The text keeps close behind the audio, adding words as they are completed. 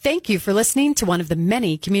Thank you for listening to one of the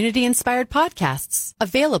many community-inspired podcasts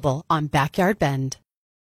available on Backyard Bend.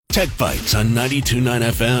 Tech Bites on 92.9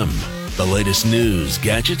 FM. The latest news,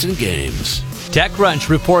 gadgets, and games. TechCrunch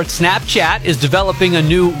reports Snapchat is developing a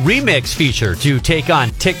new remix feature to take on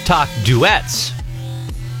TikTok duets.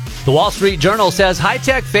 The Wall Street Journal says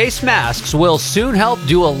high-tech face masks will soon help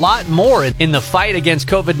do a lot more in the fight against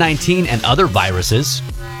COVID-19 and other viruses.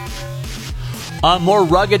 A more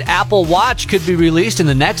rugged Apple Watch could be released in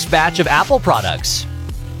the next batch of Apple products.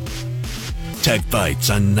 Tech Bites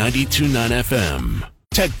on 92.9 FM.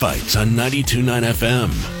 Tech Bites on 92.9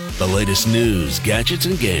 FM. The latest news, gadgets,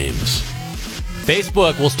 and games.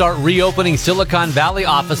 Facebook will start reopening Silicon Valley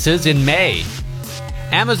offices in May.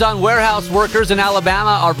 Amazon warehouse workers in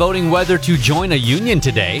Alabama are voting whether to join a union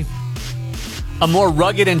today. A more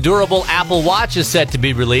rugged and durable Apple Watch is set to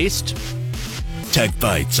be released. Tech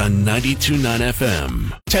Bites on 92.9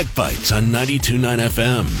 FM. Tech Bites on 92.9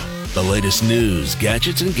 FM. The latest news,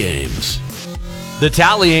 gadgets, and games. The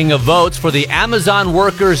tallying of votes for the Amazon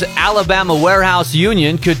Workers Alabama Warehouse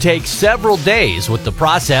Union could take several days, with the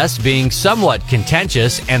process being somewhat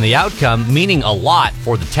contentious and the outcome meaning a lot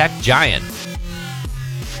for the tech giant.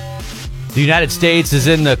 The United States is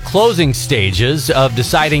in the closing stages of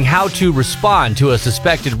deciding how to respond to a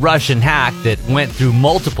suspected Russian hack that went through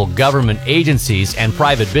multiple government agencies and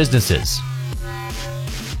private businesses.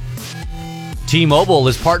 T-Mobile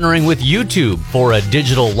is partnering with YouTube for a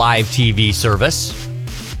digital live TV service.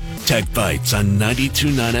 Tech Bites on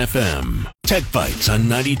 92.9 FM. Tech Bites on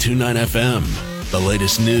 92.9 FM. The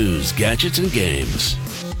latest news, gadgets, and games.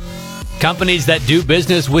 Companies that do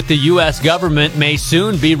business with the U.S. government may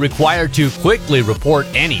soon be required to quickly report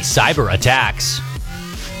any cyber attacks.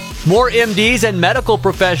 More MDs and medical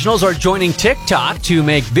professionals are joining TikTok to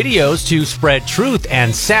make videos to spread truth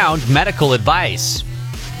and sound medical advice.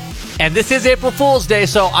 And this is April Fool's Day,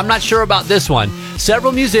 so I'm not sure about this one.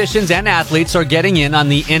 Several musicians and athletes are getting in on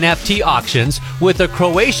the NFT auctions, with a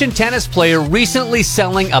Croatian tennis player recently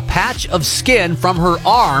selling a patch of skin from her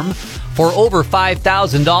arm for over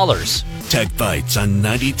 $5,000. Tech Bites on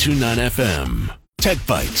 92.9 FM. Tech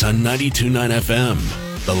Bites on 92.9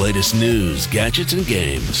 FM. The latest news, gadgets, and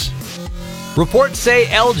games. Reports say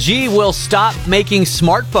LG will stop making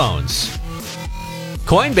smartphones.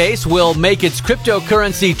 Coinbase will make its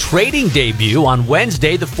cryptocurrency trading debut on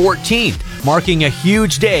Wednesday the 14th, marking a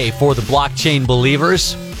huge day for the blockchain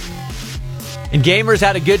believers. And gamers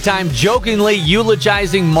had a good time jokingly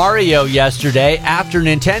eulogizing Mario yesterday after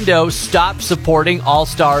Nintendo stopped supporting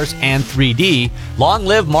All-Stars and 3D. Long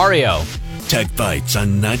live Mario. Tech Bites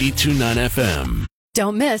on 92.9 FM.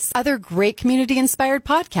 Don't miss other great community-inspired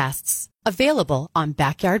podcasts available on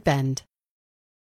Backyard Bend.